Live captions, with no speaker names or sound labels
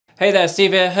Hey there,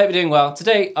 Steve here, hope you're doing well.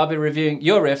 Today I'll be reviewing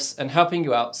your riffs and helping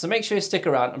you out, so make sure you stick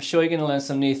around. I'm sure you're going to learn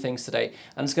some new things today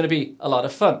and it's going to be a lot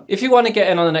of fun. If you want to get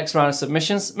in on the next round of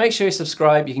submissions, make sure you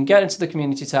subscribe. You can get into the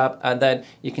community tab and then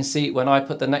you can see when I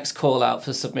put the next call out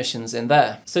for submissions in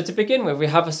there. So to begin with, we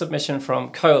have a submission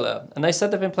from Cola, and they said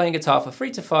they've been playing guitar for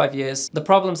 3 to 5 years. The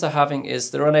problems they're having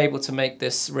is they're unable to make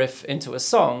this riff into a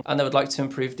song and they would like to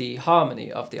improve the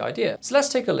harmony of the idea. So let's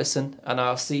take a listen and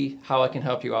I'll see how I can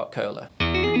help you out, Cola.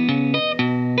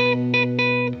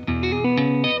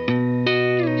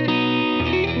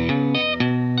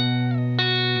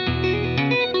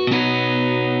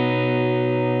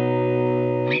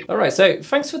 Alright, so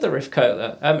thanks for the riff,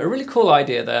 Cola. A really cool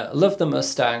idea there. I love the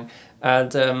Mustang.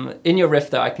 And in your riff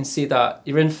there, I can see that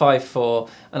you're in 5/4,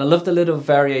 and I love the little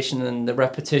variation and the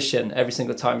repetition every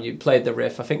single time you played the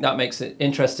riff. I think that makes it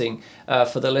interesting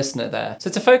for the listener there.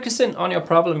 So to focus in on your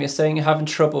problem, you're saying you're having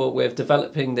trouble with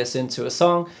developing this into a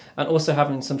song and also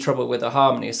having some trouble with the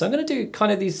harmony. So I'm going to do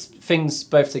kind of these things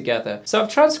both together. So I've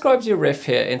transcribed your riff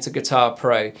here into Guitar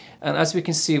Pro, and as we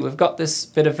can see, we've got this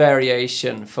bit of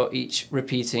variation for each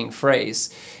repeating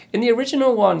phrase. In the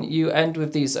original one, you end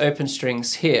with these open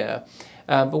strings here,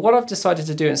 but what I've decided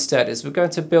to do instead is we're going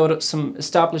to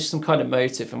establish some kind of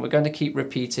motive, and we're going to keep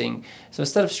repeating. So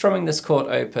instead of strumming this chord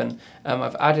open,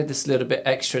 I've added this little bit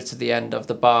extra to the end of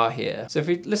the bar here. So if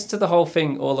we listen to the whole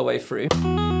thing all the way through.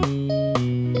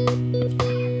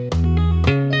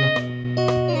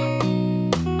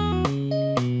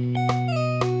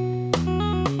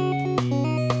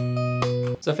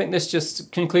 So I think this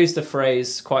just concludes the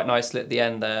phrase quite nicely at the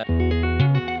end there.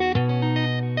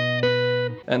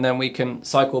 And then we can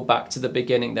cycle back to the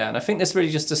beginning there. And I think this really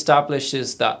just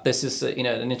establishes that this is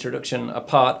an introduction, a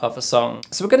part of a song.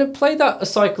 So we're going to play that a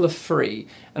cycle of 3.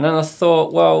 And then I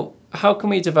thought, well, how can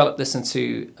we develop this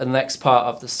into the next part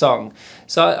of the song?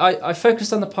 So I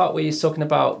focused on the part where you're talking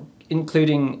about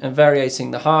including and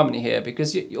variating the harmony here,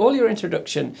 because all your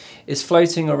introduction is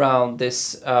floating around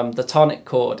this the tonic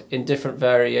chord in different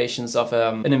variations of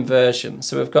an inversion.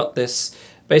 So we've got this,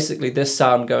 basically this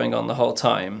sound going on the whole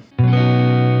time,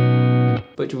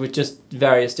 but with just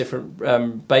various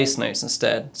different bass notes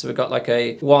instead. So we've got like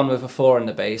a 1 with a 4 in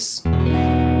the bass,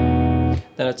 then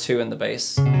a 2 in the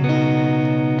bass,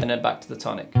 and then back to the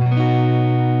tonic.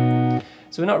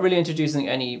 So we're not really introducing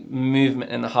any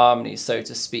movement in the harmony, so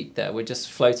to speak there. We're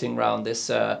just floating around this,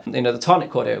 the tonic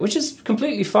chord here, which is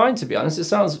completely fine, to be honest. It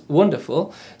sounds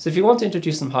wonderful. So if you want to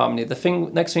introduce some harmony, the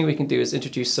next thing we can do is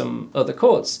introduce some other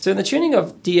chords. So in the tuning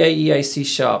of D, A, E, A, C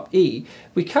sharp, E,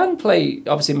 we can play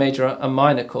obviously major and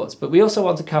minor chords, but we also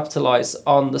want to capitalize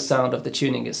on the sound of the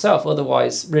tuning itself.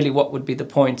 Otherwise, really, what would be the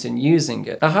point in using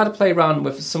it? I had to play around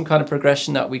with some kind of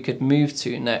progression that we could move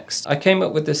to next. I came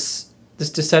up with this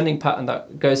descending pattern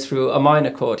that goes through a minor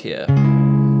chord here,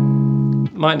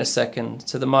 minor 2nd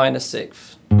to the minor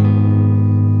 6th,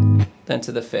 then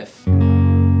to the 5th.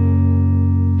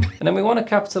 And then we want to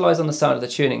capitalize on the sound of the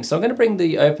tuning, so I'm going to bring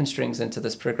the open strings into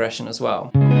this progression as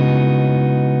well.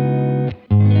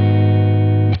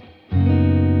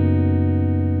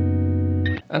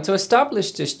 And to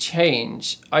establish this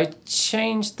change, I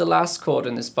changed the last chord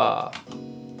in this bar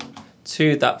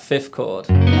to that 5th chord.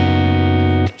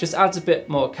 Just adds a bit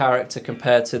more character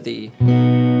compared to the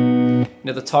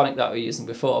the tonic that we were using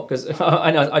before, because I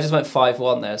know I just went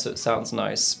 5/1 there, so it sounds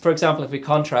nice. For example, if we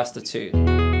contrast the two,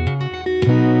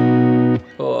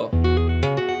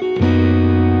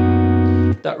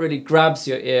 that really grabs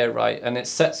your ear, right, and it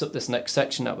sets up this next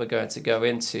section that we're going to go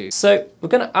into. So we're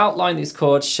going to outline these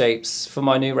chord shapes for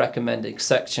my new recommended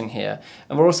section here,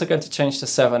 and we're also going to change to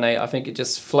 7/8. I think it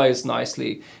just flows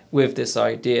nicely with this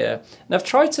idea. And I've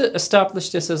tried to establish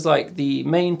this as like the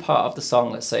main part of the song,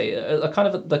 let's say, a kind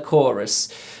of the chorus.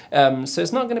 So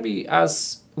it's not going to be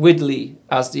as widdly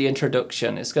as the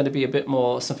introduction. It's going to be a bit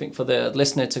more something for the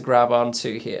listener to grab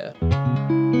onto here.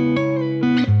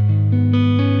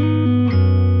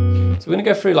 So we're going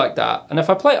to go through like that, and if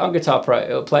I play it on Guitar Pro,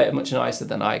 it'll play it much nicer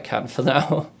than I can for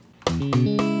now.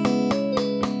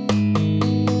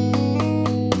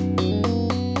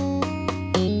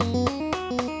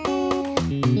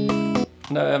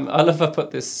 No, I love I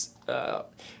put this,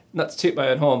 not to toot my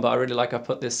own horn, but I really like I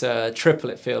put this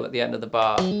triplet feel at the end of the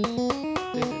bar.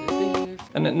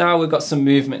 And now we've got some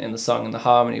movement in the song and the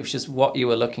harmony, which is what you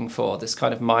were looking for, this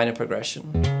kind of minor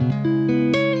progression.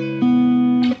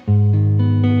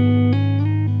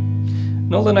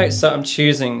 And all the notes that I'm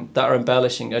choosing that are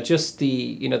embellishing are just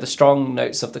the, the strong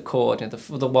notes of the chord,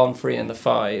 the 1, 3, and the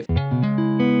 5.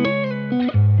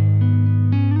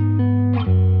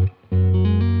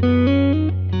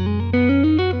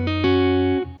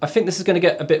 I think this is going to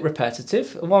get a bit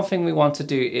repetitive. And one thing we want to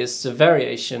do is the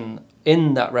variation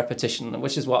in that repetition,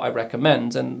 which is what I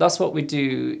recommend. And that's what we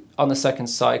do on the second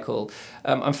cycle.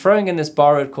 I'm throwing in this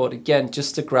borrowed chord again,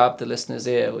 just to grab the listener's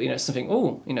ear, you know, something,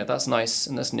 oh, you know, that's nice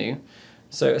and that's new.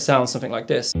 So it sounds something like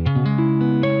this. I'm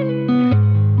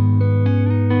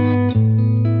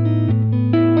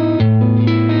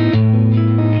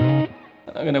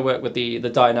going to work with the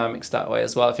dynamics that way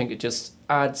as well. I think it just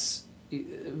adds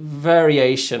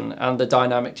variation and the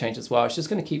dynamic change as well. It's just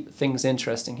going to keep things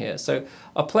interesting here. So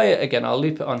I'll play it again. I'll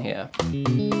loop it on here.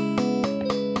 And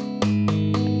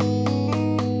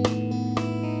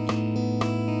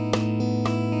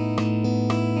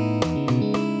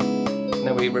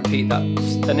then we repeat that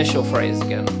initial phrase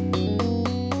again.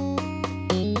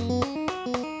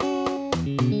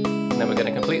 And then we're going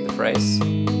to complete the phrase.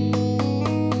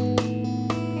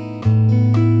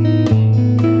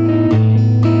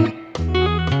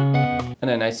 And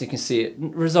then as you can see, it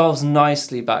resolves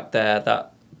nicely back there,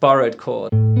 that borrowed chord.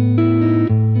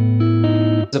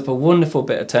 It's up a wonderful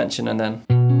bit of tension and then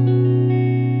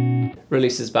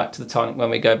releases back to the tonic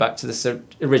when we go back to this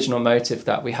original motive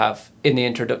that we have in the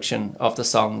introduction of the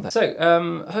song. So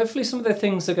hopefully some of the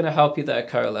things are going to help you there,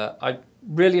 Cola. I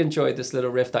really enjoyed this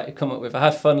little riff that you come up with. I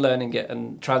had fun learning it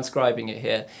and transcribing it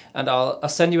here, and I'll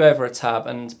send you over a tab,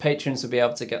 and patrons will be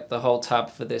able to get the whole tab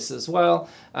for this as well,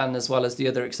 and as well as the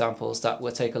other examples that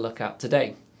we'll take a look at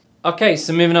today. Okay,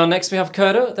 so moving on, next we have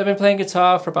Coda. They've been playing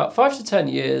guitar for about 5 to 10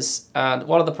 years, and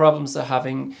one of the problems they're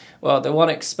having, well, they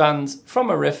want to expand from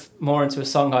a riff more into a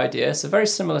song idea, so very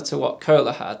similar to what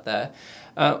Cola had there.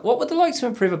 What would they like to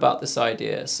improve about this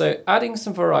idea? So adding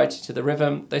some variety to the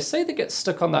rhythm. They say they get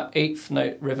stuck on that 8th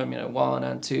note rhythm, you know, 1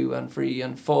 and 2 and 3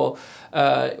 and 4,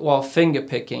 while finger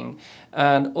picking,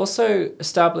 and also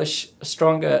establish a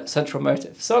stronger central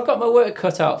motive. So I've got my work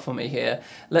cut out for me here.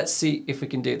 Let's see if we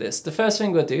can do this. The first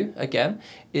thing we'll do, again,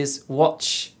 is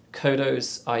watch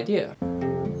Kodo's idea.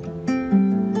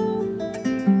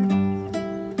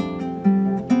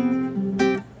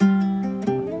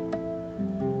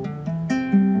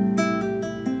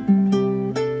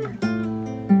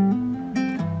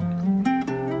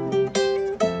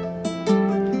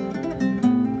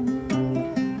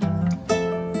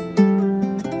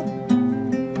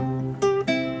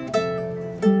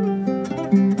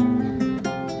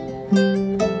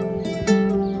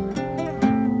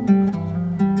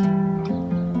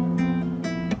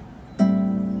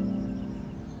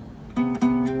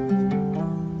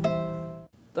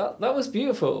 That was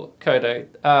beautiful, Kodo.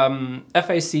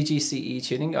 FACGCE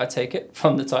tuning, I take it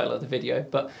from the title of the video,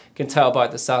 but you can tell by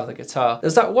the sound of the guitar.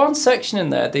 There's that one section in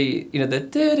there, that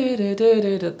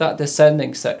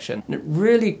descending section. And it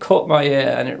really caught my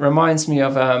ear, and it reminds me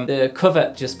of the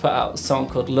Covet just put out a song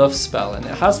called Love Spell, and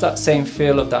it has that same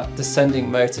feel of that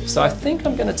descending motive. So I think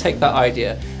I'm going to take that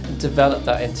idea and develop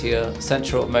that into a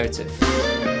central motive.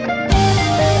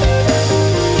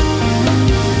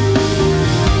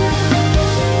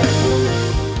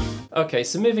 Okay,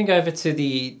 so moving over to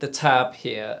the tab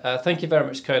here. Thank you very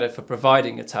much, Coda, for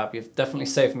providing a tab. You've definitely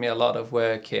saved me a lot of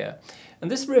work here. And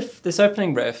this riff, this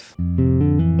opening riff,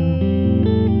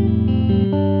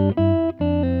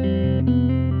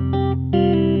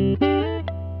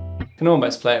 can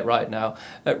almost play it right now.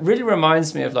 It really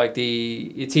reminds me of like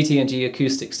the TT&G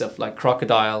acoustic stuff like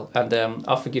Crocodile, and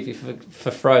I'll forgive you for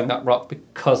throwing that rock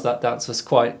because that dance was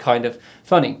quite kind of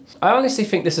funny. I honestly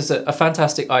think this is a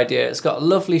fantastic idea. It's got a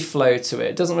lovely flow to it.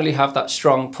 It doesn't really have that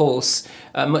strong pulse,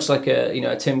 much like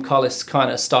a Tim Collis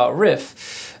kind of style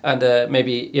riff. And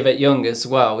maybe Yvette Young as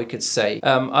well, we could say.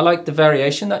 I like the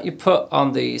variation that you put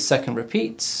on the second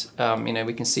repeat.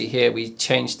 We can see here we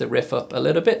changed the riff up a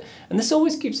little bit, and this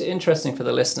always keeps it interesting for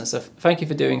the listener, so thank you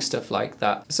for doing stuff like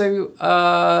that. So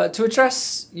to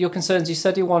address your concerns, you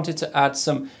said you wanted to add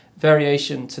some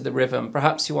variation to the rhythm.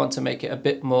 Perhaps you want to make it a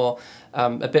bit more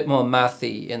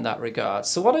mathy in that regard.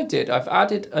 So what I did, I've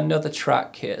added another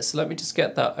track here, so let me just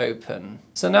get that open.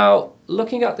 So now,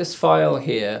 looking at this file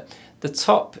here, the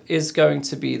top is going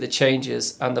to be the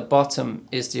changes and the bottom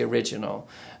is the original.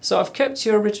 So I've kept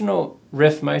your original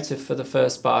riff motive for the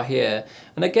first bar here,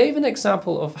 and I gave an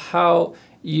example of how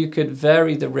you could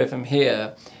vary the rhythm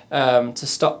here to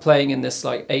stop playing in this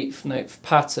like 8th note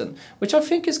pattern, which I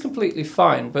think is completely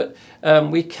fine, but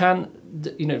we can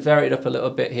vary it up a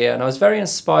little bit here. And I was very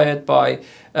inspired by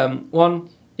one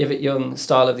Yvette Young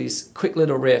style of these quick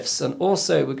little riffs, and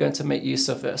also we're going to make use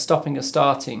of stopping and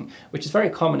starting, which is very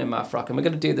common in math rock, and we're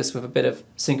going to do this with a bit of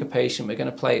syncopation. We're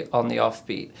going to play on the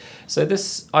offbeat. So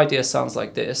this idea sounds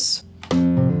like this.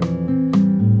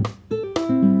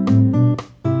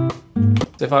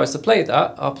 So if I was to play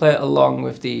that, I'll play it along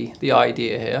with the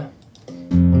idea here.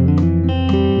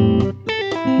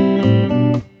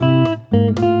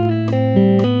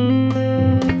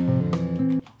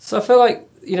 So I feel like,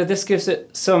 you know, this gives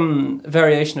it some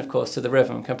variation, of course, to the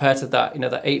rhythm compared to that, you know,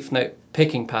 the 8th note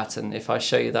picking pattern, if I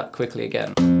show you that quickly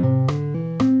again.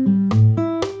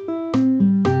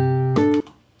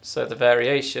 So the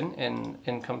variation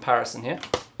in comparison here.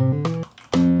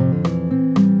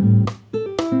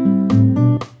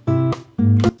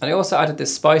 And I also added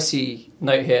this spicy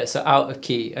note here, so out of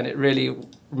key, and it really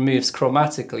moves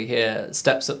chromatically here,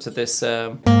 steps up to this,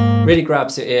 really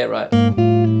grabs your ear, right?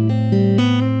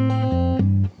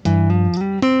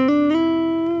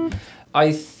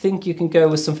 I think you can go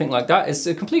with something like that. It's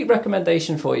a complete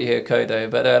recommendation for you here, Kodo,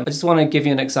 but I just want to give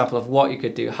you an example of what you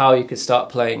could do, how you could start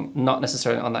playing, not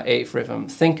necessarily on that 8th rhythm.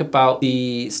 Think about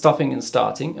the stopping and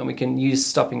starting, and we can use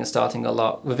stopping and starting a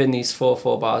lot within these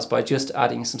 4/4 bars by just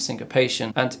adding some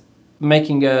syncopation and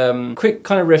making quick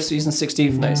kind of riffs using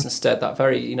 16th notes instead, that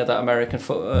very, you know, that American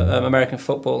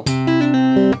football,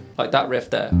 like that riff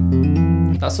there.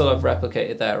 That's sort of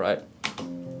replicated there, right?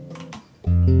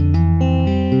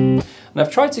 And I've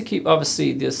tried to keep,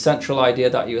 obviously, the central idea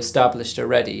that you established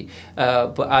already,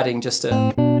 but adding just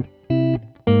a...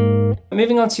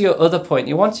 Moving on to your other point,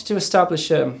 you wanted to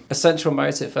establish a central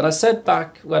motive. And I said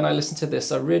back when I listened to this,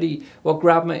 what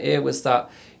grabbed my ear was that,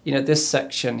 you know, this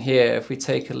section here, if we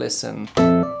take a listen.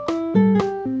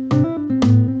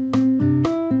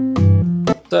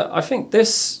 So I think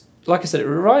this, like I said, it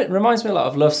reminds me a lot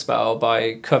of Love Spell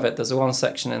by Covet. There's one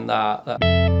section in that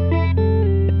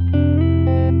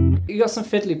you got some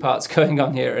fiddly parts going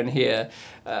on here and here,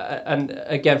 and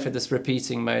again for this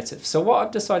repeating motive. So what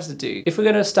I've decided to do, if we're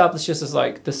going to establish this as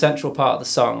like the central part of the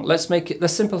song, let's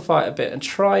simplify it a bit and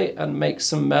try and make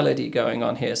some melody going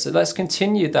on here. So let's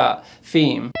continue that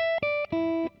theme.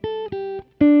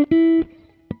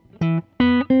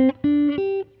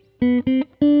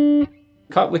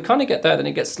 We kind of get there, then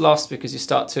it gets lost because you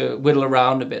start to whittle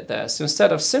around a bit there. So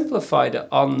instead I've simplified it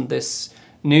on this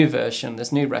new version,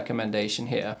 this new recommendation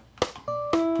here.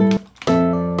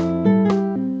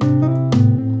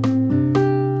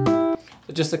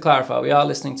 So just to clarify, we are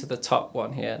listening to the top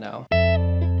one here now.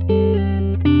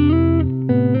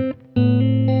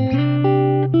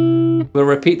 We'll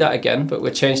repeat that again, but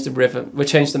we'll change the rhythm, we'll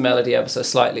change the melody ever so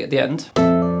slightly at the end.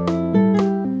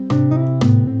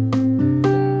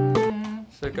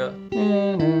 So we go.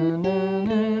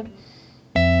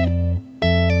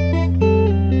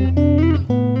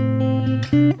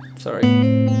 Sorry.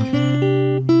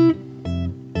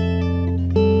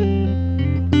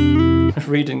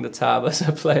 Reading the tab as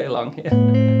I play along here.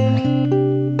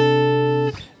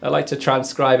 I like to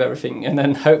transcribe everything and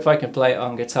then hope I can play it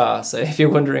on guitar, so if you're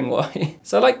wondering why.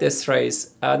 So I like this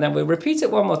phrase, and then we'll repeat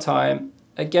it one more time.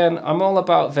 Again, I'm all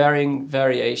about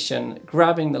variation,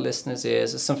 grabbing the listener's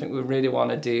ears is something we really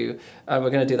want to do, and we're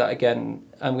going to do that again.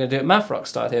 I'm going to do it math rock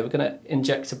style here. We're going to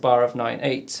inject a bar of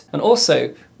 9/8, and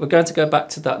also we're going to go back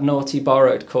to that naughty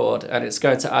borrowed chord, and it's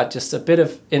going to add just a bit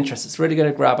of interest. It's really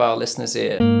going to grab our listener's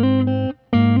ear,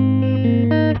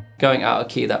 going out of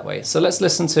key that way. So let's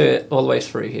listen to it all the way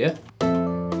through here.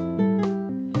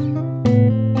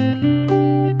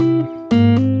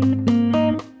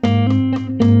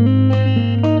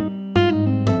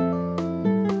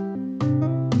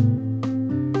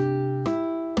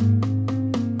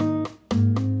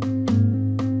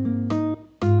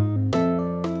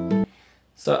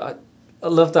 So I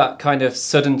love that kind of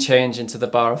sudden change into the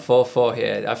bar of 4/4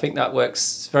 here. I think that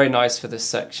works very nice for this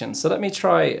section. So let me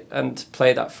try and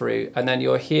play that through, and then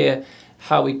you'll hear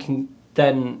how we can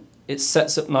then, it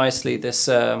sets up nicely this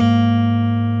to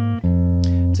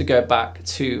go back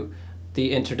to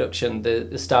the introduction, the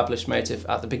established motive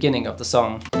at the beginning of the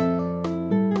song.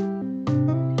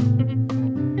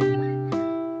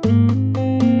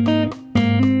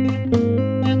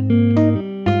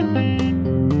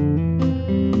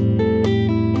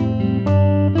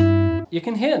 You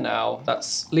can hear now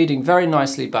that's leading very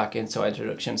nicely back into our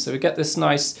introduction. So we get this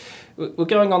nice, we're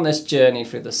going on this journey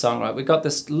through the song, right? We've got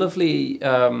this lovely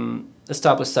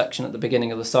established section at the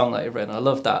beginning of the song that you've written. I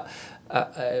love that.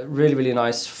 Really, really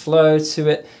nice flow to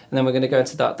it. And then we're going to go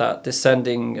into that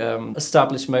descending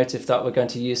established motive that we're going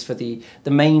to use for the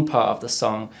main part of the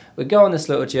song. We go on this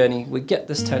little journey, we get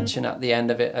this tension at the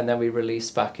end of it, and then we release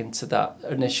back into that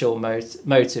initial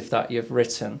motive that you've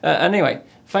written. Anyway,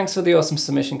 thanks for the awesome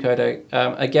submission, Kodo.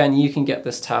 Again, you can get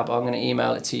this tab. I'm going to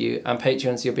email it to you, and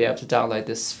Patreons, you'll be able to download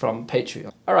this from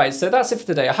Patreon. All right, so that's it for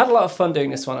today. I had a lot of fun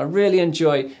doing this one. I really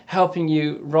enjoy helping helping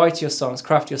you write your songs,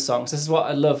 craft your songs. This is what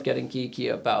I love getting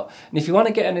geeky about. And if you want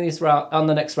to get any of these on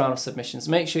the next round of submissions,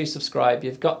 make sure you subscribe.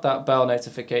 You've got that bell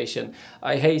notification.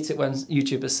 I hate it when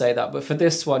YouTubers say that, but for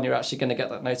this one, you're actually going to get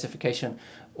that notification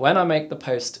when I make the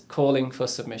post calling for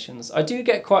submissions. I do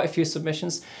get quite a few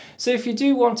submissions, so if you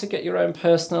do want to get your own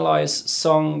personalized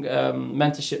song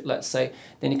mentorship, let's say,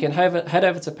 then you can head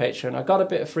over to Patreon. I've got a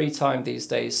bit of free time these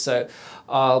days, so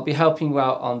I'll be helping you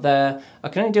out on there. I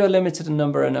can only do a limited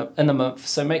number in a month,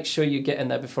 so make sure you get in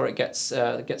there before it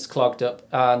gets clogged up.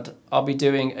 And I'll be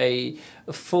doing a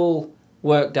full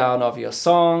work down of your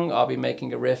song. I'll be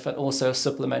making a riff and also a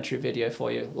supplementary video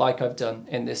for you, like I've done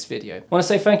in this video. I want to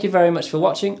say thank you very much for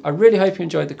watching. I really hope you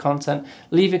enjoyed the content.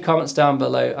 Leave your comments down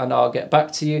below and I'll get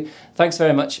back to you. Thanks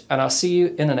very much, and I'll see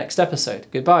you in the next episode.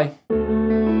 Goodbye.